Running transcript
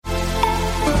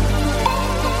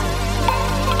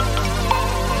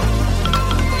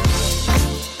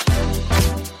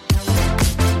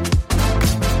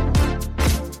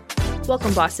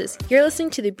welcome, bosses. You're listening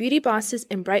to the Beauty Bosses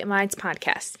and Bright Minds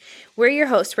podcast. We're your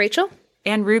hosts, Rachel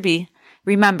and Ruby.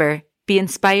 Remember, be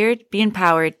inspired, be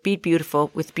empowered, be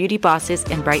beautiful with Beauty Bosses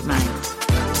and Bright Minds.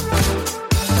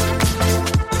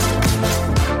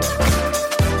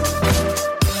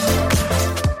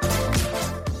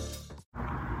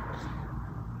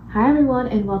 Hi everyone,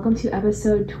 and welcome to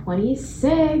episode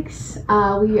 26.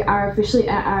 We are officially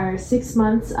at our 6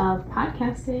 months of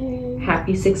podcasting.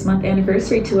 Happy 6-month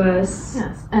anniversary to us.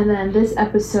 Yes, and then this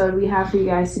episode we have for you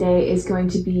guys today is going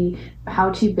to be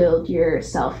how to build your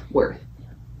self-worth.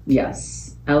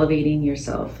 Yes, elevating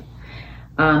yourself.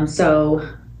 So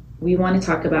we want to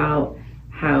talk about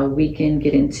how we can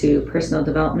get into personal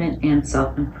development and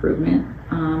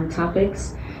self-improvement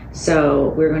topics.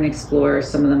 So we're going to explore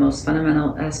some of the most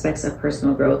fundamental aspects of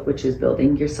personal growth, which is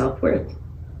building your self-worth.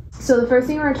 So the first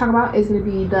thing we're going to talk about is going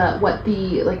to be what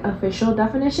the official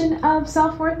definition of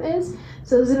self-worth is.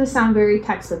 So this is going to sound very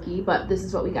textbooky, but this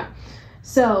is what we got.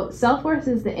 So self-worth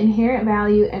is the inherent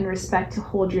value and respect to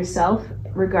hold yourself,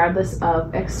 regardless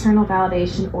of external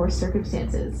validation or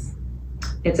circumstances.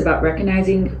 It's about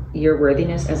recognizing your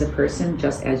worthiness as a person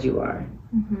just as you are.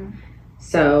 Mm-hmm.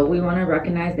 So we want to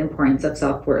recognize the importance of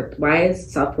self-worth. Why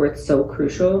is self-worth so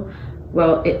crucial?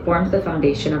 Well, it forms the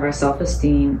foundation of our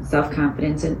self-esteem,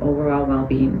 self-confidence, and overall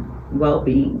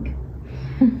well-being.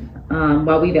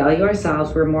 While we value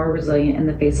ourselves, we're more resilient in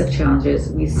the face of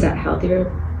challenges, we set healthier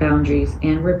boundaries,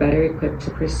 and we're better equipped to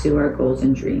pursue our goals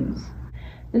and dreams.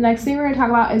 The next thing we're going to talk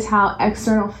about is how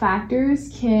external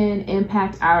factors can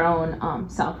impact our own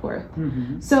self-worth.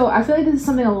 Mm-hmm. So I feel like this is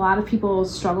something a lot of people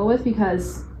struggle with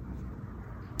because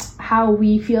how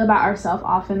we feel about ourselves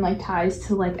often ties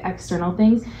to external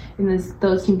things, and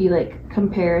those can be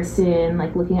comparison,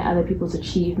 looking at other people's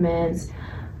achievements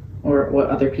or what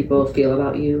other people feel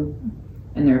about you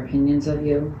and their opinions of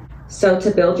you. So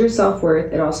to build your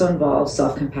self-worth, it also involves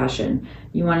self-compassion.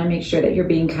 You want to make sure that you're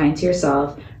being kind to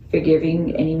yourself,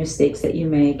 forgiving any mistakes that you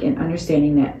make, and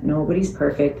understanding that nobody's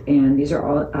perfect, and these are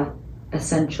all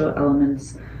essential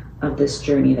elements of this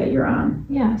journey that you're on.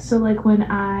 Yeah, so when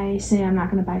I say I'm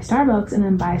not going to buy Starbucks and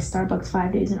then buy Starbucks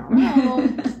 5 days in a row,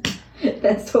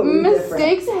 that's totally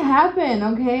mistakes different. happen,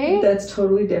 okay? That's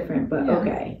totally different, but yeah.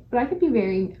 Okay. But I feel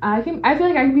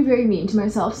like I can be very mean to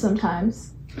myself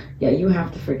sometimes. Yeah, you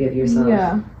have to forgive yourself.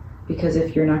 Yeah. Because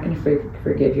if you're not going to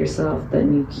forgive yourself,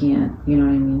 then you can't, you know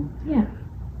what I mean? Yeah.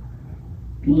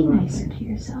 Be nicer to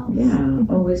yourself. Yeah,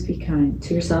 always be kind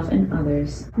to yourself and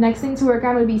others. Next thing to work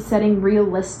on would be setting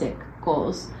realistic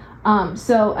goals.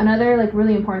 So another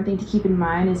really important thing to keep in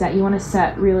mind is that you want to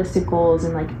set realistic goals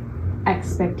and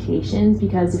expectations,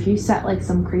 because if you set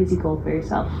some crazy goal for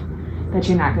yourself that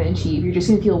you're not going to achieve, you're just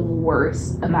going to feel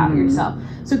worse about yourself.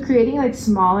 So creating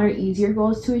smaller, easier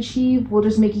goals to achieve will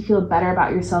just make you feel better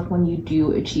about yourself when you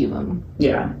do achieve them.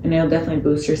 Yeah, and it'll definitely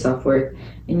boost your self-worth,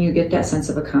 and you get that sense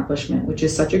of accomplishment, which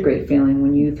is such a great feeling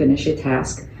when you finish a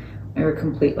task or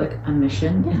complete a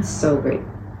mission. Yeah. It's so great.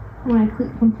 When I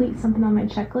complete something on my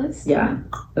checklist. Yeah.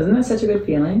 Isn't that such a good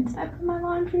feeling? Did I put my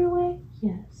laundry away?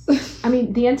 Yes. I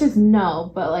mean, the answer is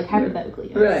no, but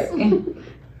hypothetically, yes. Right.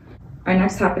 Our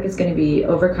next topic is going to be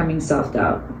overcoming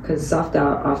self-doubt, because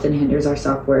self-doubt often hinders our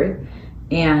self-worth.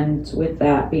 And with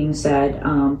that being said,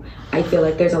 I feel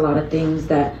like there's a lot of things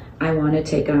that I want to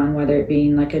take on, whether it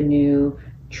being a new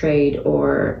trade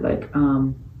or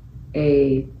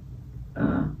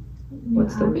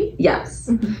what's the hobby? Yes.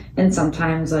 Mm-hmm. And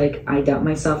sometimes I doubt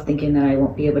myself, thinking that I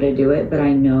won't be able to do it, but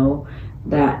I know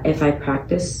that if I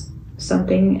practice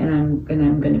something and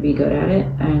I'm going to be good at it,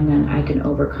 and then I can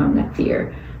overcome that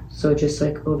fear. So just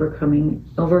overcoming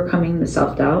the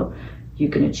self-doubt, you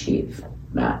can achieve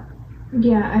that.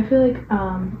 Yeah, I feel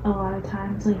a lot of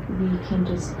times we can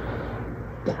just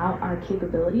doubt our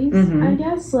capabilities, I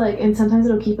guess. And sometimes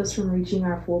it'll keep us from reaching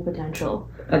our full potential.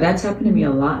 That's happened to me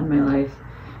a lot in my life,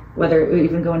 whether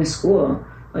even going to school.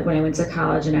 When I went to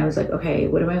college and I was okay,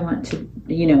 what do I want to,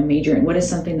 major in? What is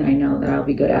something that I know that I'll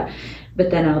be good at?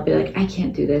 But then I'll be I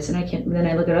can't do this, and I can't. And then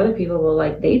I look at other people,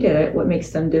 they did it. What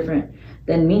makes them different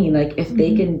than me? If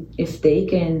they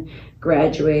can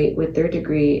graduate with their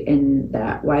degree in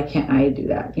that, why can't I do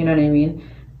that? You know what I mean?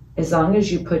 As long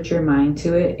as you put your mind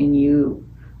to it and you,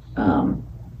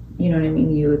 you know what I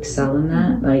mean? You excel in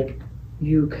that,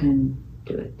 you can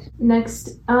do it.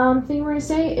 Next thing we're going to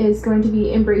say is going to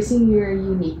be embracing your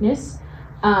uniqueness.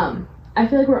 I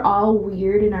feel we're all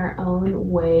weird in our own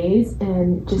ways,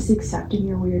 and just accepting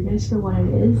your weirdness for what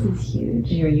it is huge.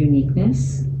 Your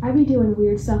uniqueness? I be doing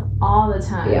weird stuff all the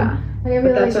time. Yeah.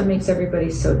 But that's what makes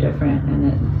everybody so different, and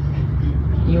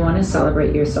that you want to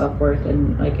celebrate your self-worth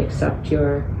and accept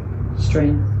your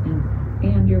strength and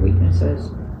and your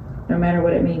weaknesses, no matter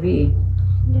what it may be.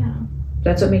 Yeah.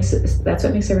 That's what makes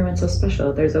everyone so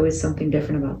special. There's always something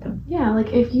different about them. Yeah,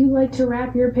 like if you like to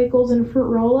wrap your pickles in fruit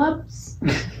roll-ups,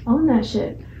 own that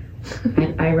shit.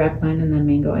 I wrap mine in the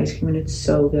mango ice cream and it's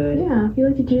so good. Yeah, if you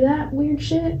like to do that weird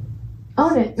shit,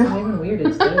 own it. It's not even weird,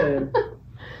 it's good.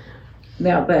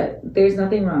 No, but there's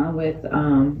nothing wrong with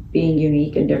being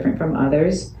unique and different from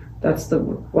others. That's the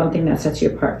one thing that sets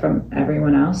you apart from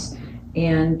everyone else.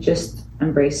 And just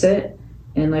embrace it.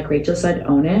 And like Rachel said,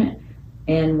 own it.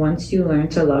 And once you learn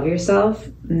to love yourself,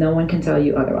 no one can tell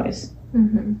you otherwise.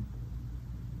 Mm-hmm.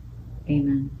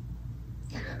 Amen.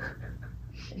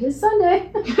 It is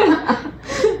Sunday.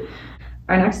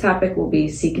 Our next topic will be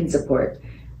seeking support.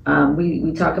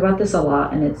 We talk about this a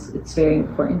lot, and it's very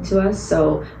important to us.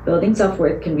 So building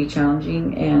self-worth can be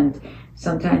challenging, and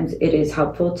sometimes it is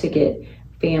helpful to get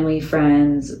family,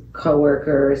 friends,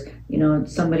 coworkers,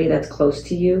 somebody that's close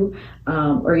to you,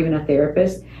 or even a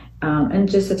therapist. And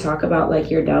just to talk about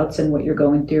like your doubts and what you're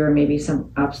going through, or maybe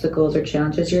some obstacles or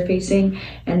challenges you're facing,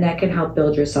 and that can help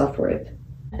build your self-worth.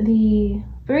 The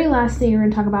very last thing we're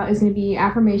going to talk about is going to be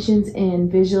affirmations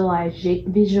and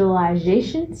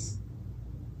visualizations.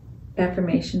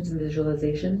 Affirmations and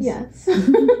visualizations? Yes.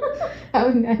 I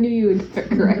knew you would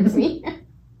correct me.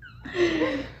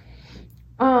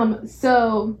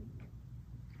 So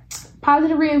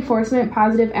positive reinforcement,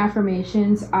 positive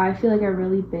affirmations, I feel like are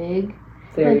really big.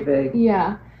 Very big.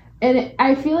 Yeah. And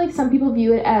I feel like some people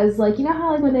view it as like, you know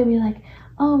how like when they be like,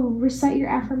 oh, recite your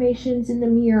affirmations in the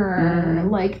mirror.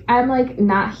 Like, I'm like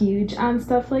not huge on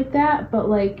stuff like that, but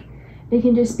like it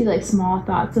can just be like small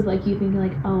thoughts of like you thinking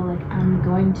like, oh, like I'm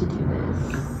going to do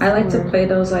this. I like to play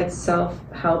those like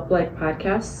self-help like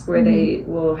podcasts where they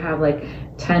will have like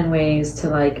 10 ways to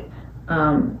like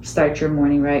start your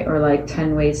morning right, or like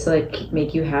 10 ways to like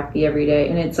make you happy every day.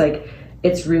 And it's like,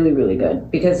 it's really, really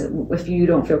good, because if you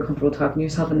don't feel comfortable talking to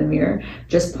yourself in the mirror,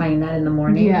 just playing that in the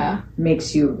morning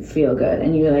makes you feel good.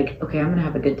 And you're like, okay, I'm going to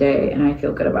have a good day, and I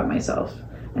feel good about myself.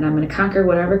 And I'm going to conquer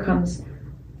whatever comes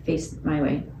face my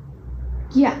way.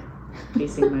 Yeah.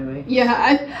 Facing my way.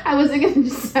 Yeah, I wasn't going to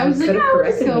just, I was like, I'll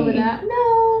just go with that.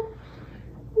 No,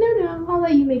 I'll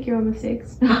let you make your own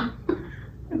mistakes.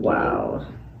 Wow.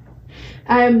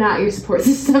 I am not your support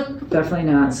system.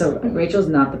 Definitely not. So Rachel's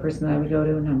not the person that I would go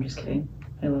to. No, I'm just kidding.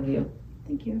 I love you.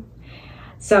 Thank you.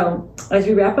 So as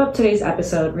we wrap up today's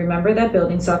episode, remember that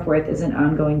building self-worth is an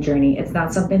ongoing journey. It's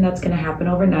not something that's going to happen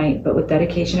overnight, but with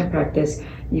dedication and practice,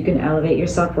 you can elevate your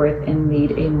self-worth and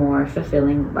lead a more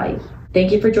fulfilling life.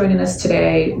 Thank you for joining us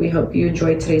today. We hope you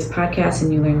enjoyed today's podcast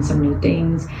and you learned some new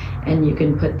things, and you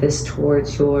can put this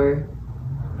towards your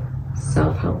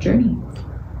self-help journey.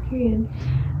 Period.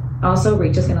 Also,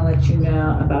 Rachel's going to let you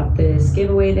know about this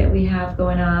giveaway that we have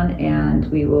going on,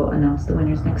 and we will announce the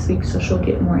winners next week, so she'll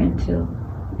get more in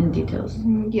details.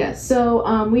 Yes,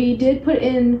 so we did put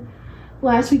in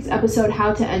last week's episode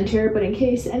how to enter, but in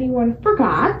case anyone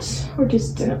forgot or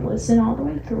just didn't listen all the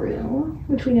way through,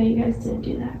 which we know you guys didn't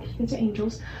do that because you guys are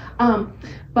angels,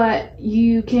 but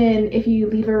you can, if you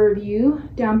leave a review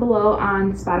down below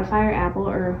on Spotify or Apple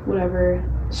or whatever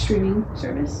streaming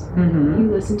service you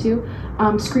listen to,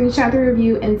 screenshot the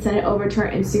review and send it over to our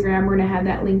Instagram. We're going to have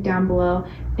that link down below,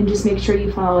 and just make sure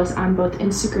you follow us on both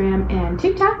Instagram and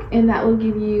TikTok, and that will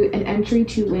give you an entry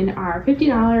to win our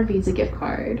 $50 Visa gift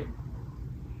card.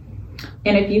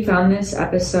 And if you found this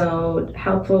episode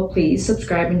helpful, please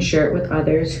subscribe and share it with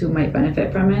others who might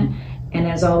benefit from it. And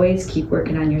as always, keep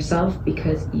working on yourself,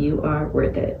 because you are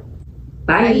worth it.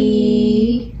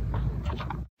 Bye.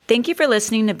 Thank you for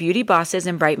listening to Beauty Bosses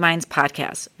and Bright Minds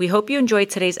podcast. We hope you enjoyed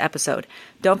today's episode.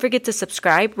 Don't forget to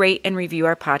subscribe, rate, and review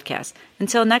our podcast.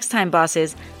 Until next time,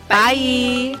 bosses.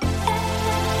 Bye.